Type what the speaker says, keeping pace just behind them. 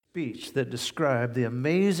speech that described the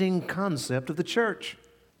amazing concept of the church.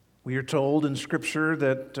 We are told in Scripture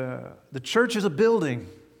that the church is a building,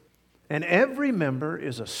 and every member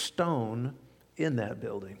is a stone in that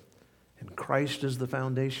building, and Christ is the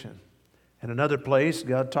foundation. In another place,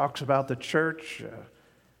 God talks about the church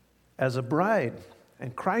as a bride,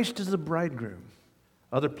 and Christ is the bridegroom.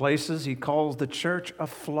 Other places, he calls the church a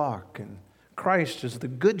flock, and Christ is the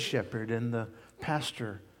good shepherd and the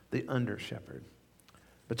pastor, the under shepherd.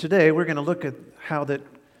 But today we're going to look at how that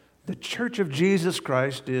the church of Jesus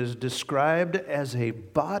Christ is described as a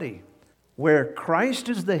body where Christ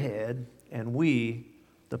is the head and we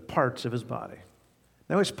the parts of his body.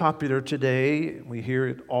 Now it's popular today, we hear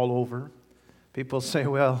it all over. People say,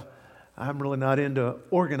 well, I'm really not into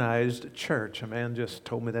organized church. A man just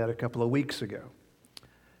told me that a couple of weeks ago.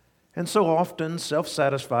 And so often,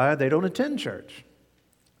 self-satisfied, they don't attend church.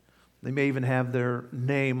 They may even have their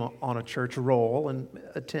name on a church roll and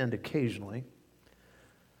attend occasionally.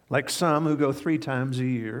 Like some who go 3 times a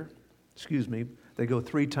year. They go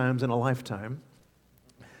 3 times in a lifetime.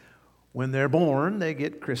 When they're born, they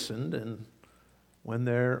get christened, and when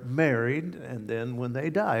they're married, and then when they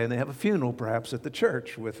die, and they have a funeral perhaps at the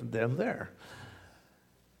church with them there.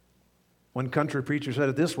 One country preacher said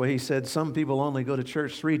it this way. He said, some people only go to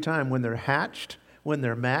church 3 times: when they're hatched, when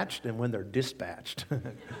they're matched, and when they're dispatched.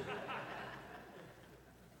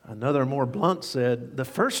 Another more blunt said, the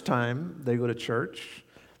first time they go to church,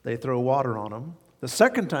 they throw water on them. The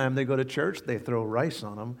second time they go to church, they throw rice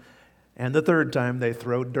on them. And the third time, they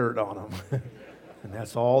throw dirt on them. And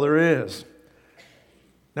that's all there is.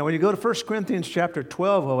 Now, when you go to 1 Corinthians chapter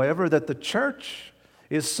 12, however, that the church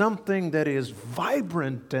is something that is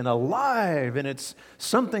vibrant and alive, and it's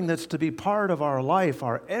something that's to be part of our life,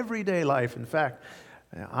 our everyday life. In fact,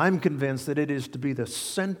 I'm convinced that it is to be the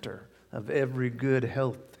center of every good,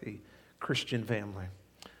 healthy Christian family.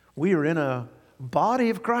 We are in a body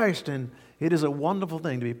of Christ, and it is a wonderful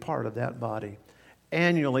thing to be part of that body.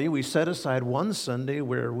 Annually, we set aside one Sunday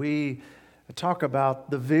where we talk about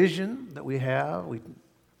the vision that we have. We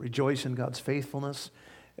rejoice in God's faithfulness,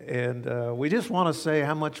 and we just want to say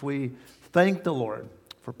how much we thank the Lord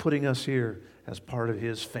for putting us here as part of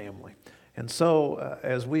His family. And so,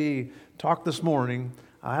 as we talk this morning,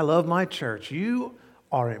 I love my church. You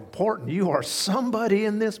are important. You are somebody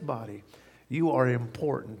in this body. You are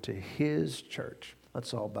important to His church.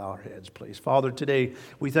 Let's all bow our heads, please. Father, today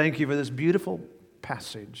we thank You for this beautiful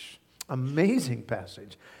passage, amazing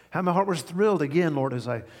passage. How my heart was thrilled again, Lord, as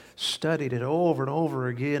I studied it over and over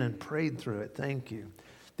again and prayed through it. Thank You.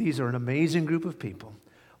 These are an amazing group of people.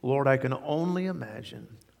 Lord, I can only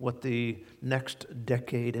imagine what the next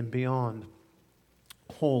decade and beyond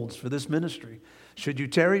holds for this ministry. Should You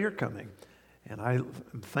tarry Your coming? And I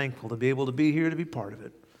am thankful to be able to be here to be part of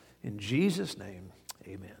it. In Jesus' name,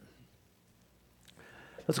 amen.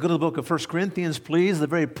 Let's go to the book of 1 Corinthians, please, the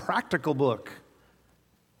very practical book.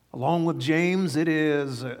 Along with James, it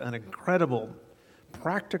is an incredible,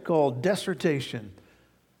 practical dissertation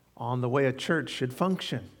on the way a church should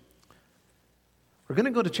function. We're going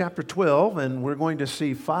to go to chapter 12, and we're going to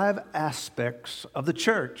see 5 aspects of the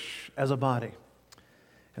church as a body.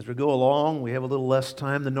 As we go along, we have a little less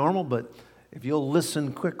time than normal, but if you'll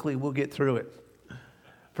listen quickly, we'll get through it.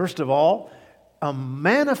 First of all, a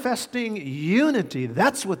manifesting unity.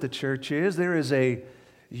 That's what the church is. There is a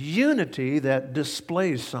unity that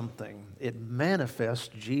displays something. It manifests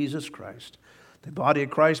Jesus Christ. The body of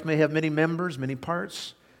Christ may have many members, many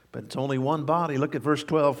parts, but it's only one body. Look at verse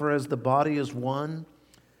 12. For as the body is one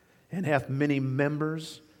and hath many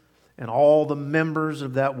members, and all the members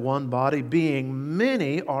of that one body, being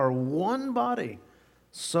many, are one body,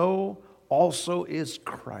 so also is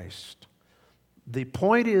Christ. The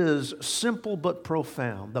point is simple but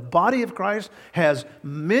profound. The body of Christ has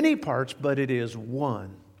many parts, but it is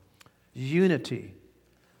one. Unity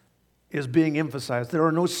is being emphasized. There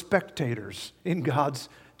are no spectators in God's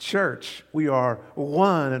church. We are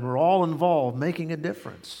one, and we're all involved, making a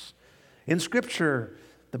difference. In Scripture,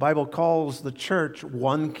 the Bible calls the church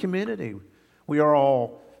one community. We are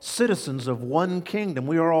all citizens of one kingdom.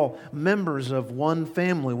 We are all members of one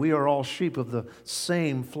family. We are all sheep of the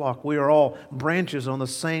same flock. We are all branches on the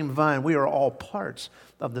same vine. We are all parts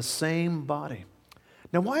of the same body.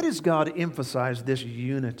 Now, why does God emphasize this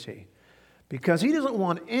unity? Because He doesn't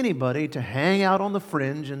want anybody to hang out on the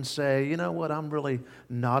fringe and say, you know what, I'm really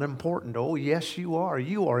not important. Oh, yes, you are.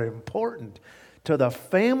 You are important to the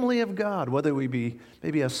family of God, whether we be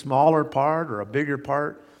maybe a smaller part or a bigger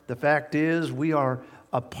part. The fact is, we are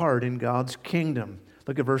a part in God's kingdom.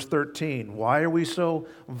 Look at verse 13. Why are we so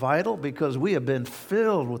vital? Because we have been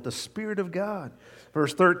filled with the Spirit of God.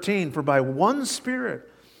 Verse 13, for by one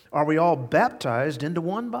Spirit Are we all baptized into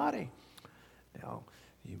one body? Now,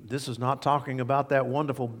 this is not talking about that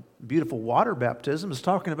wonderful, beautiful water baptism. It's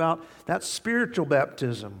talking about that spiritual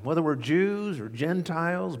baptism. Whether we're Jews or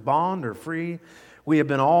Gentiles, bond or free, we have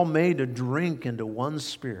been all made to drink into one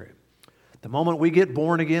Spirit. The moment we get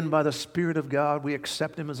born again by the Spirit of God, we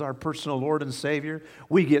accept Him as our personal Lord and Savior.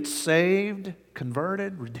 We get saved,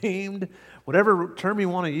 converted, redeemed, whatever term you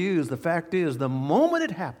want to use. The fact is, the moment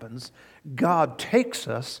it happens, God takes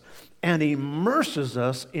us and immerses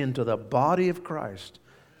us into the body of Christ.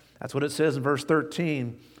 That's what it says in verse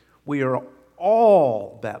 13. We are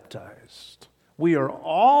all baptized. We are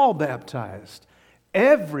all baptized.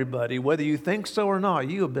 Everybody, whether you think so or not,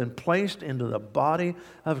 you have been placed into the body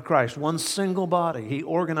of Christ, one single body. He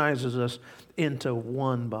organizes us into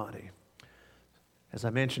one body. As I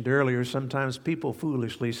mentioned earlier, sometimes people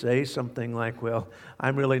foolishly say something like, well,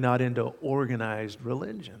 I'm really not into organized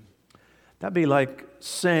religion. That'd be like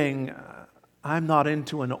saying, I'm not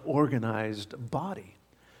into an organized body.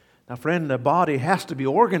 Now, friend, the body has to be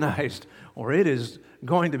organized or it is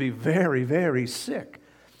going to be very, very sick.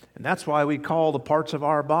 And that's why we call the parts of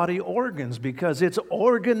our body organs, because it's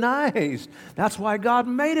organized. That's why God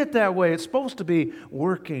made it that way. It's supposed to be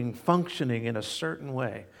working, functioning in a certain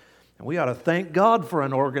way. And we ought to thank God for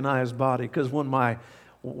an organized body, because when my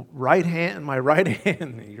right hand,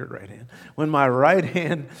 when my right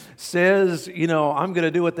hand says, I'm going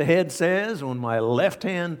to do what the head says, when my left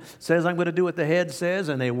hand says I'm going to do what the head says,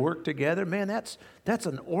 and they work together, man, that's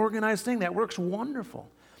an organized thing. That works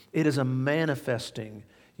wonderful. It is a manifesting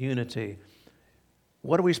unity.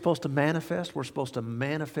 What are we supposed to manifest? We're supposed to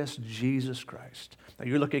manifest Jesus Christ. Now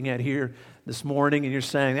you're looking at here this morning and you're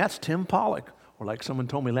saying, that's Tim Pollock. Or like someone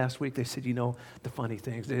told me last week, they said, the funny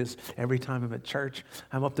thing is every time I'm at church,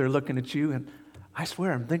 I'm up there looking at you and I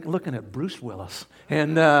swear I'm looking at Bruce Willis.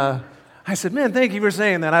 And I said, man, thank you for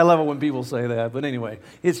saying that. I love it when people say that. But anyway,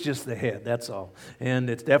 it's just the head, that's all. And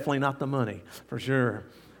it's definitely not the money, for sure.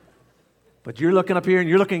 But you're looking up here and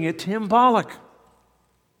you're looking at Tim Pollock.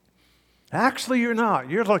 Actually, you're not.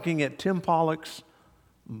 You're looking at Tim Pollock's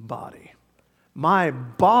body. My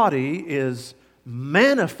body is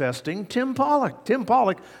manifesting Tim Pollock. Tim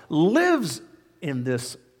Pollock lives in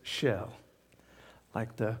this shell.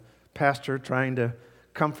 Like the pastor trying to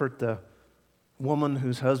comfort the woman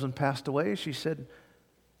whose husband passed away, he said,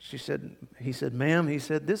 ma'am,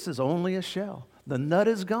 this is only a shell. The nut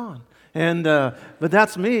is gone. And but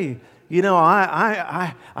that's me.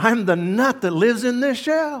 I'm the nut that lives in this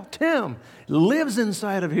shell. Tim lives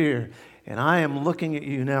inside of here. And I am looking at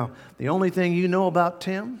you now. The only thing you know about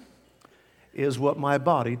Tim is what my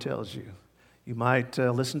body tells you. You might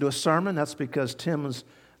listen to a sermon. That's because Tim's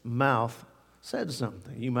mouth said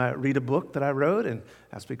something. You might read a book that I wrote, and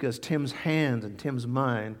that's because Tim's hand and Tim's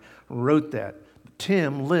mind wrote that.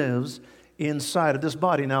 Tim lives inside of this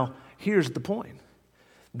body. Now, here's the point.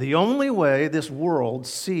 The only way this world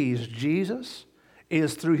sees Jesus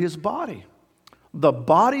is through His body. The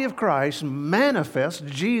body of Christ manifests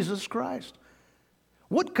Jesus Christ.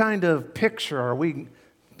 What kind of picture are we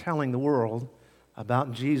telling the world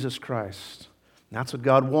about Jesus Christ? And that's what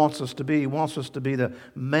God wants us to be. He wants us to be the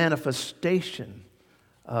manifestation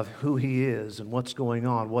of who He is and what's going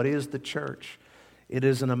on. What is the church? It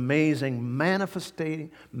is an amazing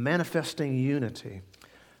manifesting unity.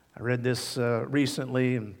 I read this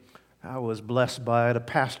recently, and I was blessed by it. A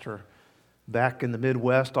pastor back in the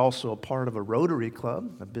Midwest, also a part of a Rotary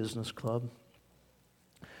Club, a business club.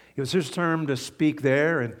 It was his turn to speak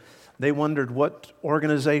there, and they wondered what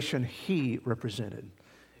organization he represented.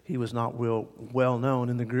 He was not well known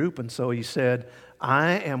in the group, and so he said,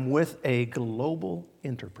 I am with a global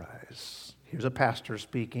enterprise. Here's a pastor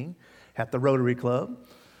speaking at the Rotary Club.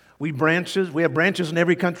 We have branches in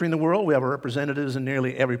every country in the world. We have representatives in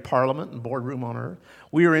nearly every parliament and boardroom on earth.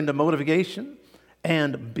 We are into motivation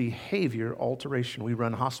and behavior alteration. We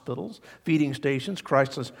run hospitals, feeding stations,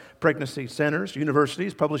 crisis pregnancy centers,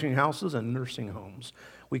 universities, publishing houses, and nursing homes.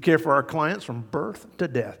 We care for our clients from birth to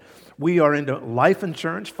death. We are into life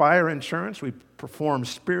insurance, fire insurance. We perform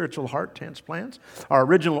spiritual heart transplants. Our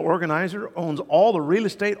original organizer owns all the real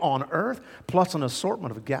estate on earth, plus an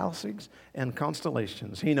assortment of galaxies and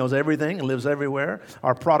constellations. He knows everything and lives everywhere.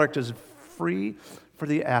 Our product is free for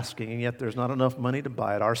the asking, and yet there's not enough money to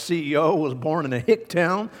buy it. Our CEO was born in a hick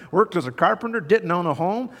town, worked as a carpenter, didn't own a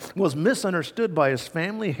home, was misunderstood by his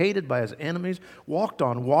family, hated by his enemies, walked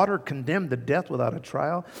on water, condemned to death without a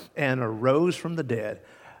trial, and arose from the dead.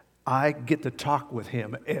 I get to talk with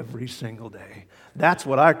him every single day. That's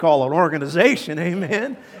what I call an organization,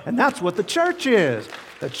 amen? And that's what the church is.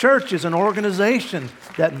 The church is an organization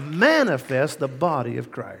that manifests the body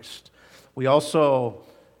of Christ. We also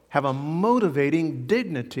have a motivating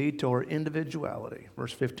dignity to our individuality.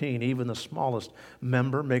 Verse 15, even the smallest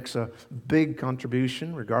member makes a big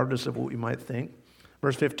contribution, regardless of what we might think.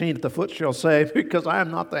 Verse 15, if the foot shall say, because I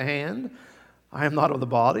am not the hand, I am not of the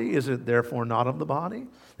body, is it therefore not of the body?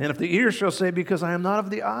 And if the ear shall say, because I am not of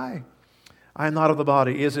the eye, I am not of the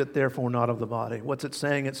body, is it therefore not of the body? What's it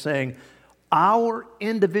saying? It's saying our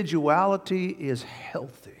individuality is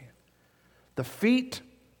healthy. The feet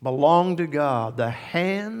belong to God. The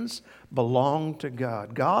hands belong to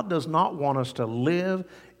God. God does not want us to live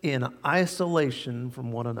in isolation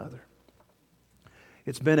from one another.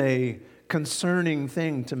 It's been a concerning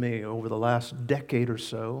thing to me over the last decade or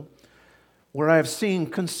so, where I've seen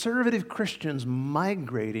conservative Christians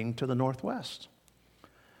migrating to the Northwest.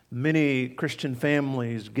 Many Christian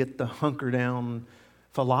families get the hunker down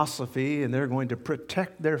philosophy, and they're going to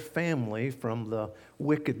protect their family from the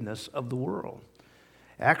wickedness of the world.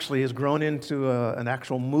 Actually has grown into an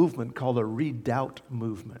actual movement called a redoubt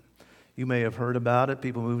movement. You may have heard about it.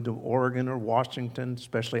 People move to Oregon or Washington,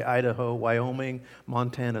 especially Idaho, Wyoming.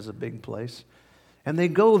 Montana is a big place. And they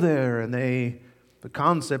go there, and the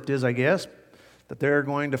concept is, I guess, that they're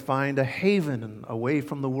going to find a haven away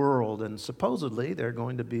from the world, and supposedly they're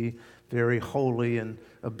going to be very holy and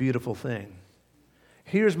a beautiful thing.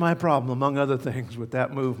 Here's my problem, among other things, with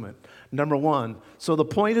that movement. Number one, so the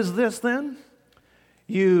point is this then?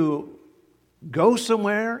 You go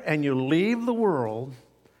somewhere and you leave the world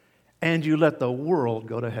and you let the world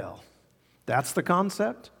go to hell. That's the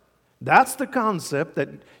concept? That's the concept that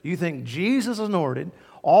you think Jesus anointed.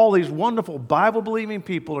 All these wonderful Bible-believing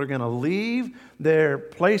people are going to leave their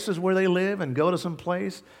places where they live and go to some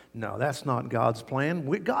place. No, that's not God's plan.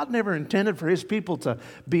 God never intended for His people to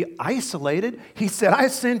be isolated. He said, I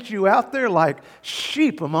sent you out there like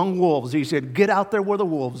sheep among wolves. He said, get out there where the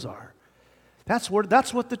wolves are. That's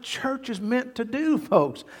what the church is meant to do,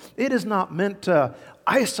 folks. It is not meant to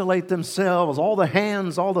isolate themselves, all the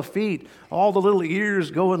hands, all the feet, all the little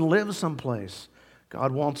ears go and live someplace.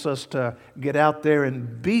 God wants us to get out there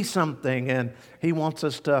and be something, and He wants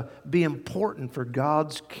us to be important for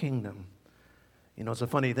God's kingdom. You know, it's a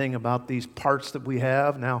funny thing about these parts that we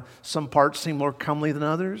have. Now, some parts seem more comely than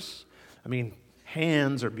others. I mean,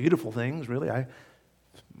 hands are beautiful things, really.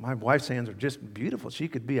 My wife's hands are just beautiful. She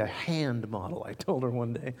could be a hand model, I told her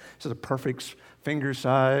one day. She's a perfect finger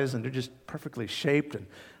size, and they're just perfectly shaped. And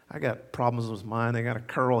I got problems with mine. They got a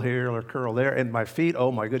curl here or a curl there. And my feet,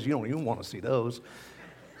 oh my goodness, you don't even want to see those.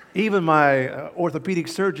 Even my orthopedic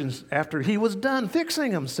surgeons, after he was done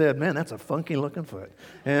fixing them, said, man, that's a funky looking foot.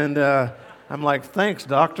 And I'm like, thanks,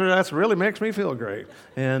 doctor. That really makes me feel great.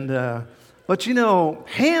 And but you know,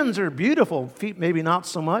 hands are beautiful. Feet maybe not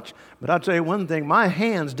so much. But I'll tell you one thing. My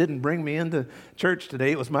hands didn't bring me into church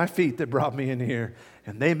today. It was my feet that brought me in here.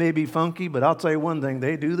 And they may be funky, but I'll tell you one thing.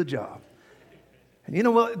 They do the job. And you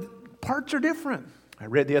know what? Parts are different. I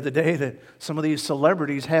read the other day that some of these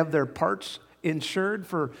celebrities have their parts insured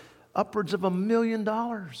for upwards of $1 million.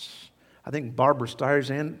 I think Barbara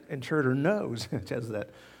Streisand insured her nose. It has that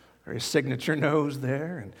very signature nose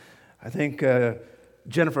there. And I think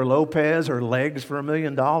Jennifer Lopez, her legs for $1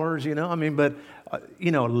 million, you know. I mean, but,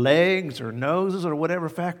 legs or noses or whatever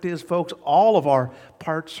fact is, folks, all of our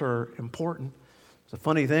parts are important. It's a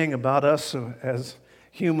funny thing about us as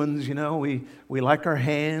humans, you know, we like our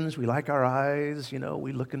hands, we like our eyes, you know,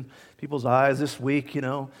 we look in people's eyes this week, you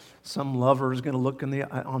know. Some lover is going to look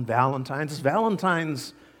on Valentine's. It's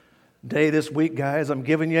Valentine's Day this week, guys. I'm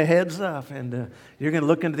giving you a heads up, and you're going to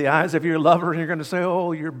look into the eyes of your lover, and you're going to say,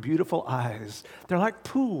 oh, your beautiful eyes. They're like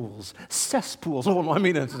pools, cesspools. Oh, no, I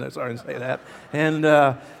mean, sorry to say that. And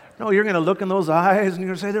no, you're going to look in those eyes, and you're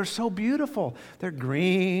going to say, they're so beautiful. They're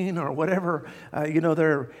green or whatever,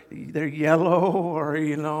 they're yellow or,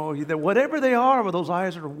 whatever they are, but those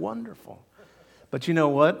eyes are wonderful. But you know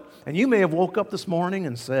what? And you may have woke up this morning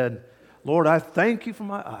and said, Lord, I thank you for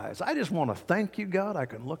my eyes. I just want to thank you, God. I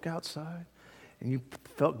can look outside. And you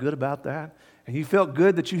felt good about that. And you felt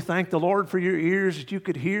good that you thanked the Lord for your ears, that you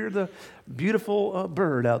could hear the beautiful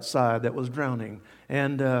bird outside that was drowning.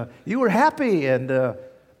 And you were happy.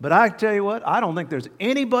 But I tell you what, I don't think there's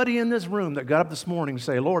anybody in this room that got up this morning and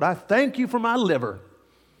say, Lord, I thank you for my liver.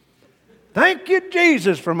 Thank you,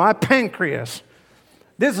 Jesus, for my pancreas.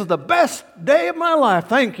 This is the best day of my life.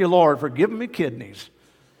 Thank you, Lord, for giving me kidneys.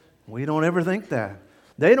 We don't ever think that.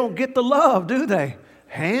 They don't get the love, do they?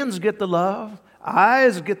 Hands get the love.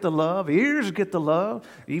 Eyes get the love. Ears get the love.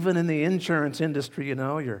 Even in the insurance industry,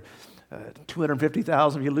 you're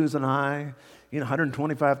 $250,000 if you lose an eye.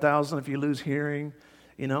 $125,000 if you lose hearing.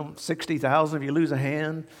 $60,000 if you lose a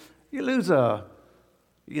hand. You lose a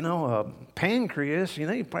pancreas, you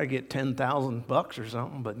probably get $10,000 or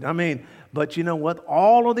something. But you know what?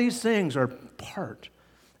 All of these things are part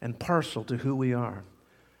and parcel to who we are.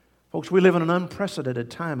 Folks, we live in an unprecedented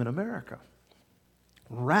time in America.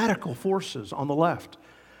 Radical forces on the left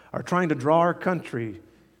are trying to draw our country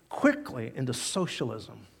quickly into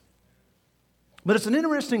socialism. But it's an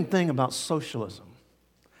interesting thing about socialism.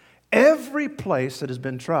 Every place that has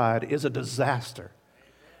been tried is a disaster.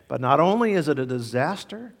 But not only is it a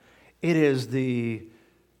disaster, it is the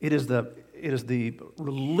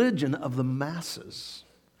religion of the masses.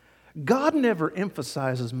 God never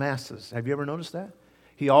emphasizes masses. Have you ever noticed that?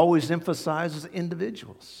 He always emphasizes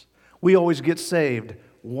individuals. We always get saved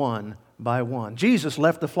one by one. Jesus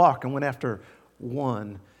left the flock and went after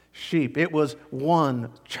one sheep. It was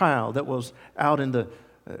one child that was out in the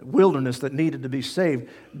wilderness that needed to be saved.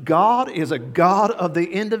 God is a God of the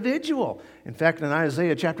individual. In fact, in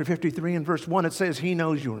Isaiah chapter 53 and verse 1, it says, He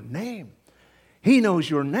knows your name. He knows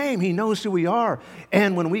your name. He knows who we are.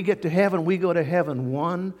 And when we get to heaven, we go to heaven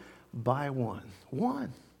one by one.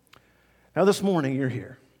 One. Now this morning, you're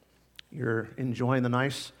here. You're enjoying the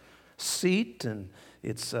nice seat, and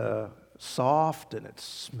it's soft, and it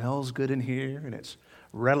smells good in here, and it's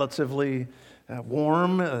relatively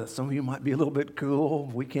warm. Some of you might be a little bit cool.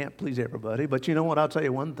 We can't please everybody. But you know what? I'll tell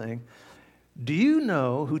you one thing. Do you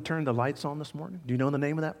know who turned the lights on this morning? Do you know the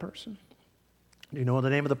name of that person? Do you know the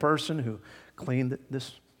name of the person who cleaned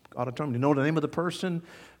this auditorium? Do you know the name of the person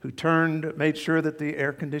who made sure that the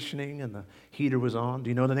air conditioning and the heater was on? Do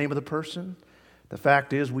you know the name of the person? The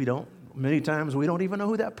fact is, many times we don't even know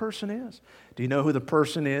who that person is. Do you know who the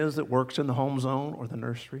person is that works in the home zone or the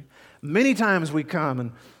nursery? Many times we come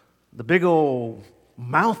and the big old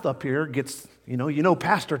mouth up here gets,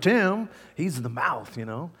 Pastor Tim, he's the mouth,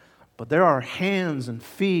 But there are hands and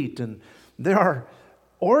feet, and there are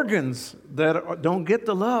organs that don't get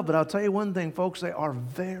the love. But I'll tell you one thing, folks, they are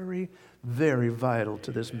very, very vital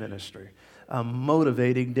to this ministry,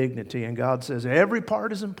 motivating dignity. And God says every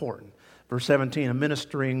part is important. Verse 17, a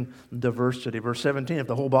ministering diversity. Verse 17, if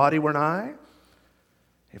the whole body were an eye,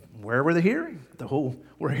 where were the hearing?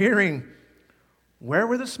 We're hearing. Where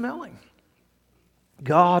were the smelling?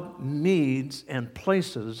 God needs and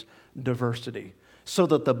places diversity so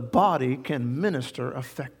that the body can minister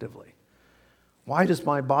effectively. Why does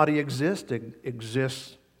my body exist? It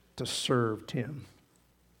exists to serve Him.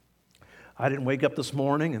 I didn't wake up this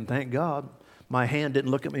morning, and thank God, my hand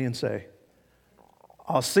didn't look at me and say,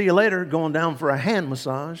 I'll see you later, going down for a hand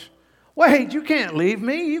massage. Wait, you can't leave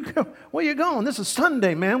me. Where you going? This is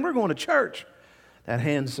Sunday, man. We're going to church. That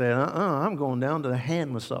hand said, I'm going down to the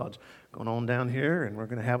hand massage. Going on down here, and we're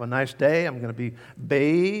going to have a nice day. I'm going to be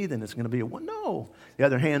bathed, and it's going to be no. The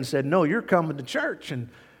other hand said, no, you're coming to church. And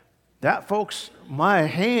that, folks, my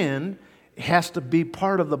hand has to be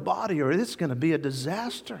part of the body, or it's going to be a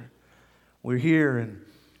disaster. We're here, and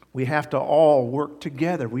we have to all work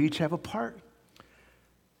together. We each have a part.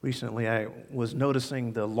 Recently, I was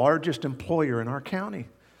noticing the largest employer in our county.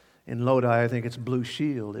 In Lodi, I think it's Blue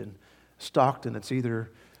Shield. In Stockton, it's either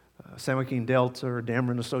San Joaquin Delta or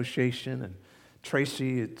Dameron Association. And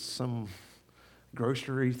Tracy, it's some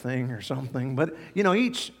grocery thing or something. But,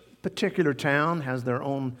 each particular town has their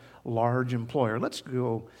own large employer. Let's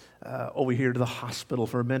go over here to the hospital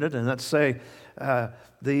for a minute, and let's say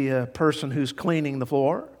the person who's cleaning the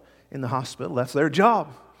floor in the hospital, that's their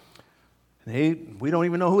job. We don't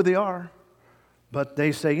even know who they are, but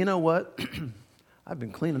they say, you know what? I've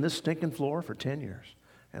been cleaning this stinking floor for 10 years,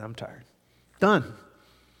 and I'm tired. Done.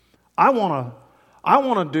 I want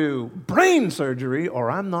to do brain surgery,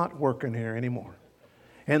 or I'm not working here anymore.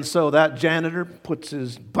 And so that janitor puts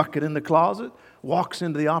his bucket in the closet, walks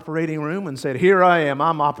into the operating room, and said, here I am,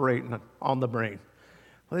 I'm operating on the brain.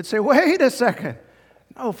 Well, they'd say, wait a second.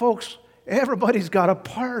 No, folks, everybody's got a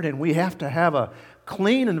part, and we have to have a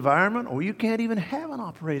clean environment, or you can't even have an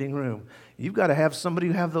operating room. You've got to have somebody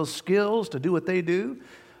who have those skills to do what they do.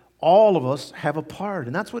 All of us have a part,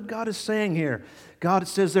 and that's what God is saying here. God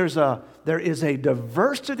says there is a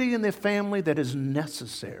diversity in the family that is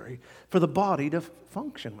necessary for the body to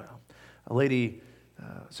function well. A lady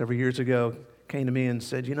several years ago came to me and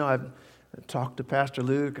said, I've talked to Pastor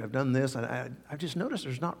Luke, I've done this, and I've just noticed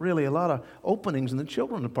there's not really a lot of openings in the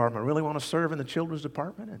children's department. I really want to serve in the children's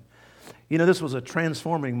department. And this was a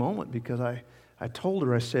transforming moment because I told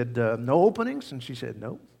her, I said, no openings? And she said,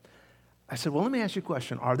 no. I said, well, let me ask you a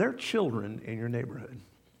question. Are there children in your neighborhood?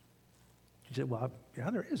 She said, well, yeah,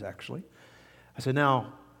 there is actually. I said,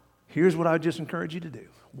 now, here's what I would just encourage you to do.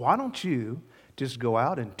 Why don't you just go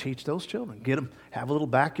out and teach those children? Get them, have a little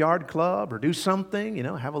backyard club or do something,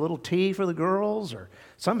 have a little tea for the girls or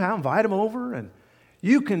somehow invite them over and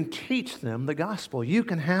You can teach them the gospel. You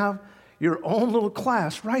can have your own little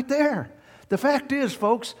class right there. The fact is,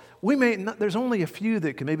 folks, there's only a few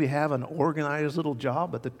that can maybe have an organized little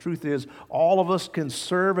job, but the truth is all of us can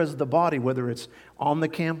serve as the body, whether it's on the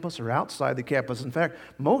campus or outside the campus. In fact,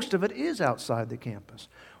 most of it is outside the campus.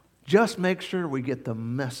 Just make sure we get the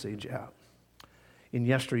message out. In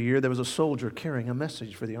yesteryear, there was a soldier carrying a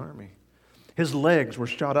message for the army. His legs were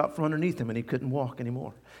shot out from underneath him, and he couldn't walk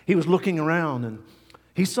anymore. He was looking around, and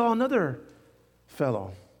he saw another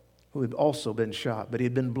fellow who had also been shot, but he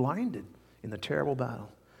had been blinded in the terrible battle.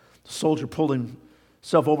 The soldier pulled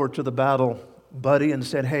himself over to the battle buddy and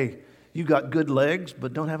said, "Hey, you got good legs,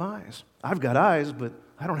 but don't have eyes. I've got eyes, but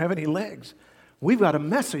I don't have any legs. We've got a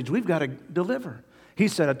message we've got to deliver." He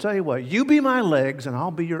said, "I tell you what, you be my legs and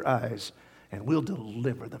I'll be your eyes, and we'll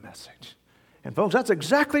deliver the message." And folks, that's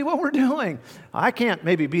exactly what we're doing. I can't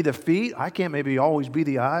maybe be the feet. I can't maybe always be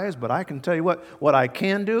the eyes, but I can tell you what I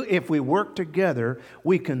can do. If we work together,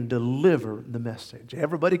 we can deliver the message.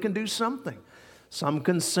 Everybody can do something. Some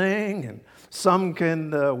can sing, and some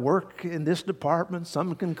can work in this department.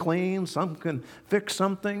 Some can clean. Some can fix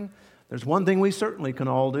something. There's one thing we certainly can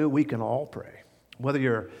all do. We can all pray. Whether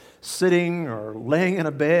you're sitting or laying in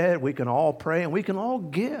a bed, we can all pray, and we can all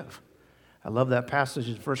give. I love that passage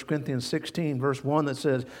in 1 Corinthians 16, verse 1 that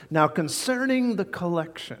says, "Now concerning the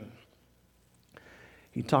collection,"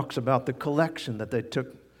 he talks about the collection that they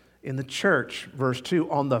took in the church. Verse 2,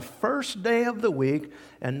 "On the first day of the week,"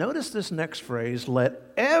 and notice this next phrase, "let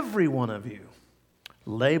every one of you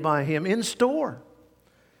lay by him in store."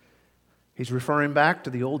 He's referring back to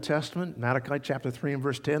the Old Testament, Malachi chapter 3 and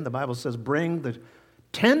verse 10. The Bible says, "Bring the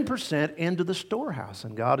 10% into the storehouse."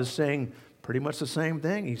 And God is saying pretty much the same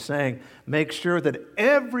thing. He's saying, make sure that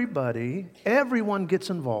everyone gets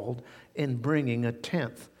involved in bringing a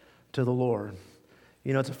tenth to the Lord.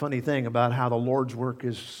 You know, it's a funny thing about how the Lord's work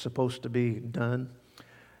is supposed to be done.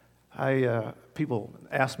 People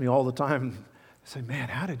ask me all the time, say, "Man,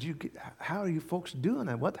 how are you folks doing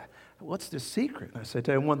that? What's the secret?" And I say,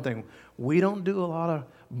 tell you one thing, we don't do a lot of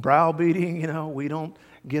browbeating, we don't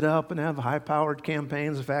get up and have high-powered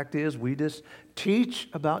campaigns. The fact is, we just teach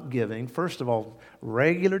about giving. First of all,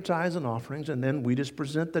 regular tithes and offerings, and then we just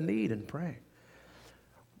present the need and pray.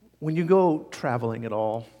 When you go traveling at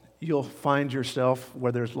all, you'll find yourself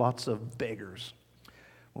where there's lots of beggars.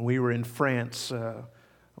 When we were in France,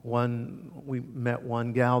 we met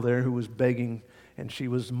one gal there who was begging, and she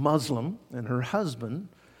was Muslim, and her husband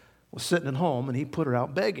was sitting at home, and he put her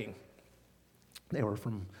out begging. They were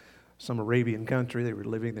from some Arabian country. They were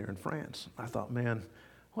living there in France. I thought, man,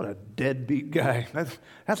 what a deadbeat guy.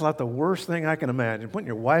 That's like the worst thing I can imagine, putting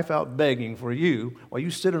your wife out begging for you while you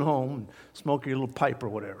sit at home and smoke your little pipe or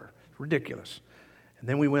whatever. It's ridiculous. And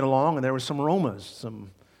then we went along, and there were some Romas, some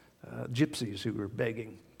gypsies who were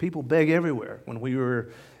begging. People beg everywhere. When we were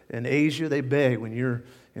in Asia, they beg. When you're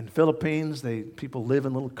in Philippines, people live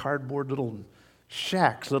in little cardboard little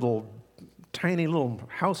shacks, little tiny little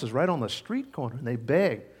houses right on the street corner, and they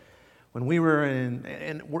beg. When we were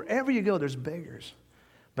and wherever you go, there's beggars.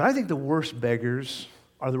 But I think the worst beggars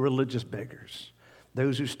are the religious beggars.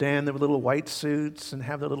 Those who stand there with little white suits and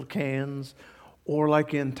have their little cans. Or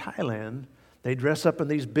like in Thailand, they dress up in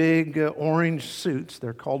these big orange suits.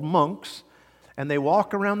 They're called monks. And they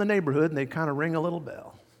walk around the neighborhood and they kind of ring a little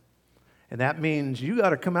bell. And that means you got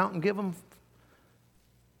to come out and give them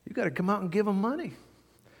money.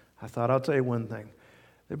 I thought, I'll tell you one thing.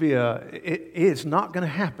 It's not going to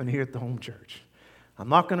happen here at the home church. I'm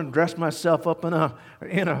not going to dress myself up in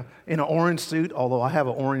an orange suit, although I have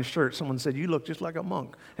an orange shirt. Someone said, "You look just like a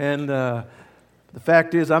monk." And the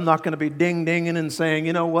fact is, I'm not going to be ding-dinging and saying,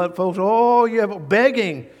 "You know what, folks,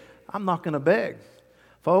 begging." I'm not going to beg.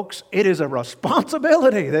 Folks, it is a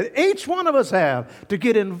responsibility that each one of us have to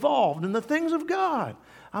get involved in the things of God.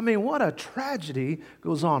 I mean, what a tragedy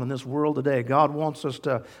goes on in this world today. God wants us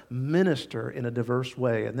to minister in a diverse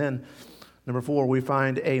way. And then, number 4, we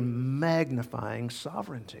find a magnifying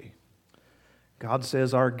sovereignty. God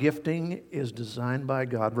says our gifting is designed by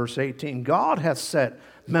God. Verse 18, God hath set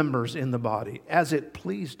members in the body as it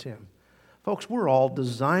pleased him. Folks, we're all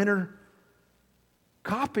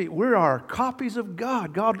we are copies of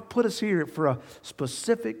God. God put us here for a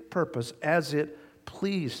specific purpose as it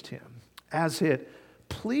pleased him. As it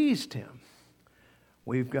pleased him.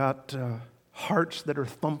 We've got hearts that are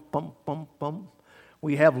thump, thump, thump, thump.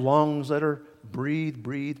 We have lungs that are breathe,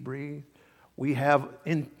 breathe, breathe. We have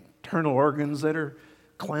internal organs that are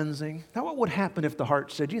cleansing. Now, what would happen if the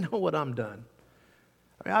heart said, "You know what, I'm done"?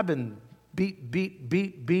 I mean, I've been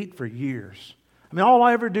beat for years. I mean, all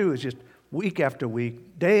I ever do is just week after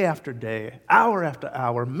week, day after day, hour after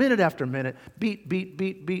hour, minute after minute, beat, beat,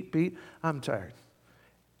 beat, beat, beat. I'm tired.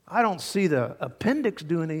 I don't see the appendix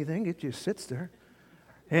doing anything. It just sits there.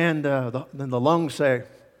 And then the lungs say,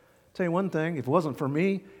 tell you one thing, if it wasn't for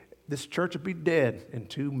me, this church would be dead in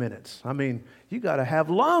 2 minutes. I mean, you got to have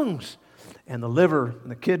lungs. And the liver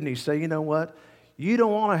and the kidneys say, you know what? You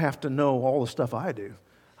don't want to have to know all the stuff I do.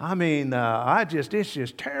 I mean, it's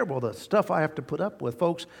just terrible, the stuff I have to put up with.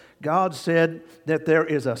 Folks, God said that there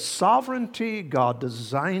is a sovereignty. God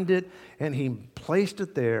designed it, and He placed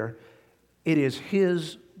it there. It is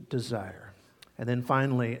His desire. And then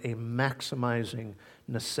finally, a maximizing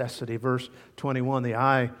necessity. Verse 21, the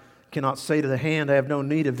eye cannot say to the hand, I have no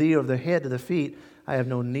need of thee, or the head to the feet, I have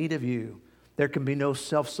no need of you. There can be no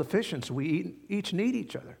self-sufficiency. We each need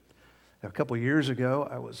each other. A couple of years ago,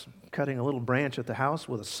 I was cutting a little branch at the house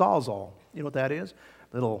with a Sawzall. You know what that is?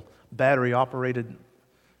 Little battery-operated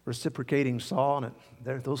reciprocating saw, and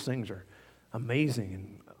those things are amazing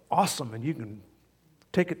and awesome, and you can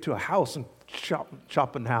take it to a house and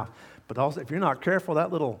chop in half. But also, if you're not careful,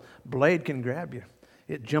 that little blade can grab you.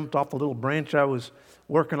 It jumped off the little branch I was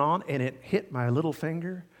working on, and it hit my little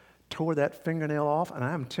finger, tore that fingernail off, and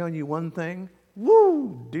I'm telling you one thing,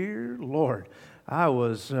 woo, dear Lord, I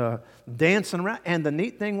was dancing around, and the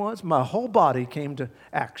neat thing was my whole body came to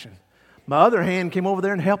action. My other hand came over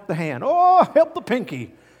there and helped the hand. Oh, help the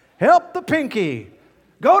pinky. Help the pinky.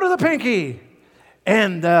 Go to the pinky.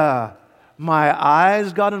 And my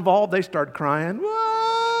eyes got involved. They started crying.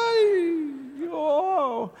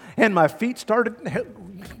 Oh. And my feet started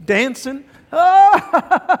dancing.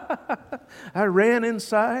 I ran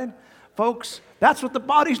inside. Folks, that's what the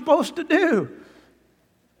body's supposed to do.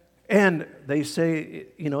 And they say,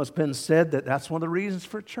 it's been said that that's one of the reasons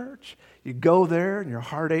for church. You go there and your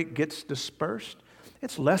heartache gets dispersed.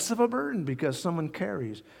 It's less of a burden because someone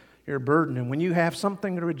carries your burden. And when you have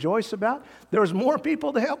something to rejoice about, there's more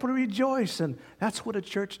people to help you rejoice. And that's what a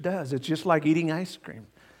church does. It's just like eating ice cream.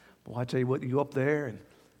 Well, I tell you what, you go up there, and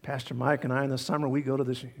Pastor Mike and I in the summer, we go to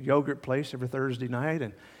this yogurt place every Thursday night,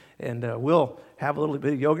 and we'll have a little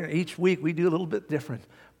bit of yogurt. Each week we do a little bit different.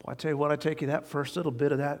 Well, I tell you what, I take you that first little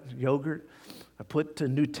bit of that yogurt, I put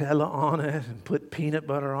Nutella on it and put peanut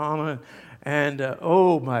butter on it, and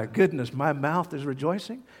oh my goodness, my mouth is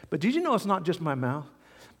rejoicing. But did you know it's not just my mouth?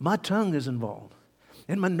 My tongue is involved,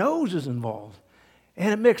 and my nose is involved,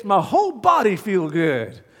 and it makes my whole body feel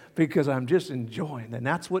good because I'm just enjoying. And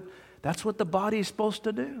that's what the body is supposed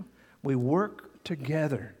to do. We work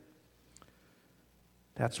together.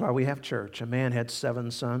 That's why we have church. A man had 7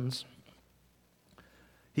 sons.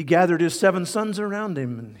 He gathered his 7 sons around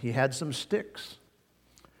him, and he had some sticks.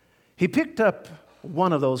 He picked up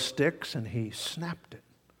one of those sticks, and he snapped it.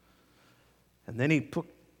 And then he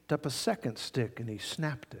picked up a second stick, and he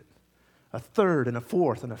snapped it. A third, and a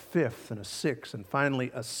fourth, and a fifth, and a sixth, and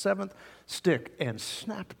finally a 7th stick, and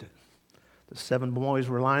snapped it. The 7 boys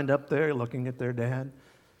were lined up there looking at their dad,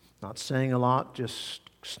 not saying a lot, just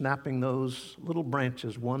snapping those little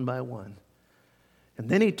branches one by one. And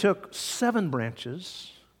then he took 7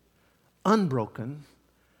 branches, unbroken,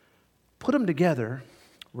 put them together,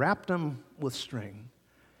 wrapped them with string,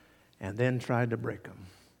 and then tried to break them.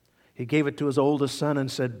 He gave it to his oldest son and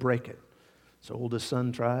said, break it. His oldest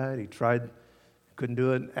son tried. He tried, couldn't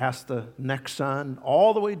do it, asked the next son,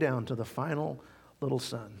 all the way down to the final little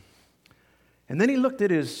son. And then he looked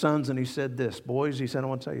at his sons and he said this, boys, he said, I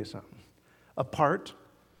want to tell you something. Apart,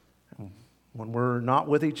 when we're not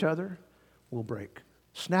with each other, we'll break.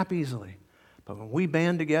 Snap easily. But when we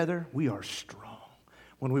band together, we are strong.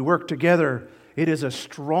 When we work together, it is a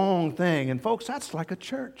strong thing. And folks, that's like a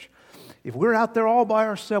church. If we're out there all by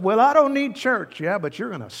ourselves, well, I don't need church. Yeah, but you're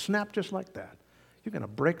going to snap just like that. You're going to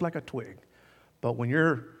break like a twig. But when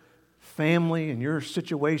your family and your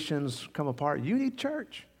situations come apart, you need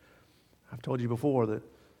church. I've told you before that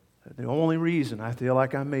the only reason I feel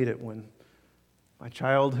like I made it when my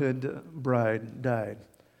childhood bride died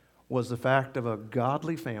was the fact of a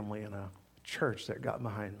godly family and a church that got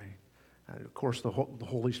behind me. And of course, the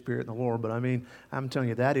Holy Spirit and the Lord. But I mean, I'm telling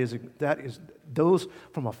you, that is those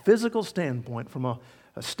from a physical standpoint, from a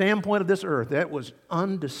standpoint of this earth, that was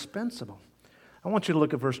indispensable. I want you to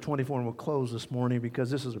look at verse 24, and we'll close this morning because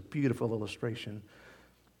this is a beautiful illustration.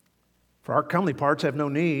 For our comely parts have no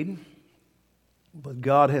need, but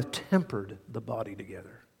God has tempered the body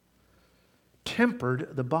together.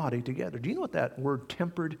 Tempered the body together. Do you know what that word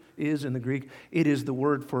tempered is in the Greek? It is the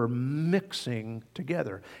word for mixing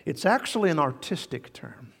together. It's actually an artistic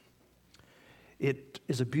term. It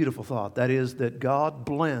is a beautiful thought. That is that God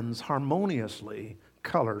blends harmoniously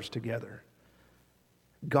colors together.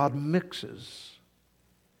 God mixes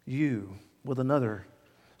you with another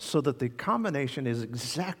so that the combination is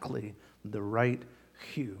exactly the right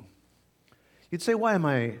hue. You'd say, why am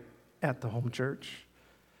I at the home church?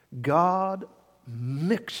 God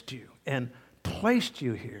mixed you and placed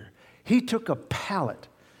you here. He took a palette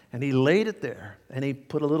and He laid it there, and He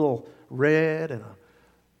put a little red and a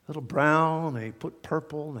little brown, and He put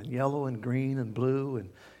purple and yellow and green and blue, and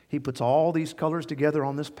He puts all these colors together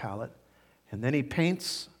on this palette, and then He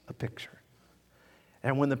paints a picture.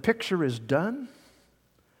 And when the picture is done,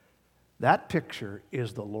 that picture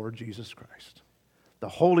is the Lord Jesus Christ. The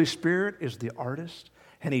Holy Spirit is the artist,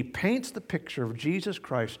 and He paints the picture of Jesus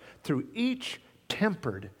Christ through each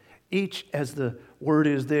tempered, each, as the word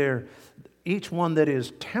is there, each one that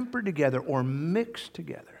is tempered together or mixed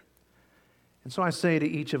together. And so I say to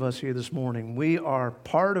each of us here this morning, we are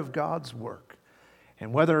part of God's work.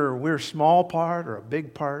 And whether we're a small part or a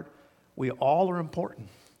big part, we all are important.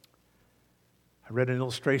 I read an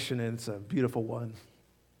illustration, and it's a beautiful one.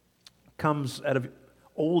 It comes out of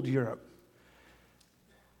old Europe.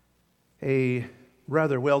 A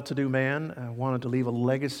rather well-to-do man wanted to leave a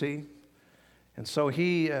legacy, and so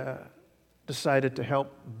he decided to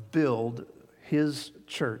help build his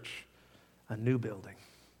church a new building.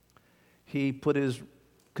 He put his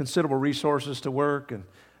considerable resources to work, and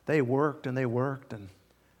they worked and they worked, and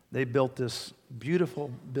they built this beautiful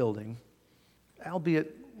building,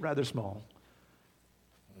 albeit rather small,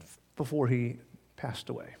 before he passed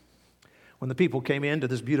away. When the people came into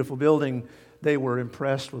this beautiful building, they were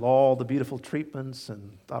impressed with all the beautiful treatments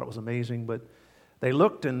and thought it was amazing, but they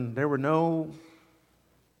looked and there were no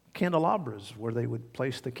candelabras where they would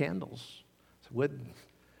place the candles. So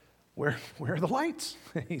where are the lights?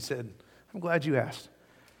 He said, I'm glad you asked.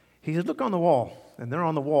 He said, look on the wall. And there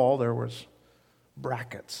on the wall, there was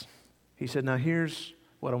brackets. He said, now here's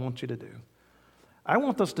what I want you to do. I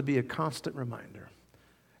want this to be a constant reminder.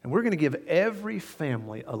 And we're going to give every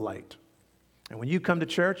family a light. And when you come to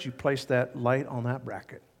church, you place that light on that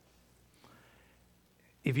bracket.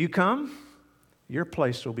 If you come, your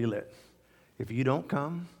place will be lit. If you don't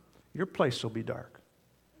come, your place will be dark.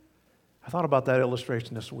 I thought about that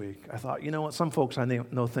illustration this week. I thought, you know what? Some folks I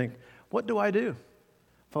know think, what do I do?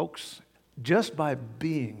 Folks, just by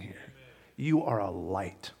being here, you are a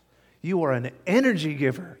light. You are an energy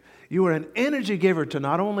giver. You are an energy giver to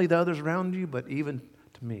not only the others around you, but even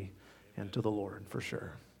to me and to the Lord, for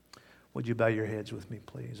sure. Would you bow your heads with me,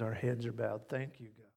 please? Our heads are bowed. Thank you, God.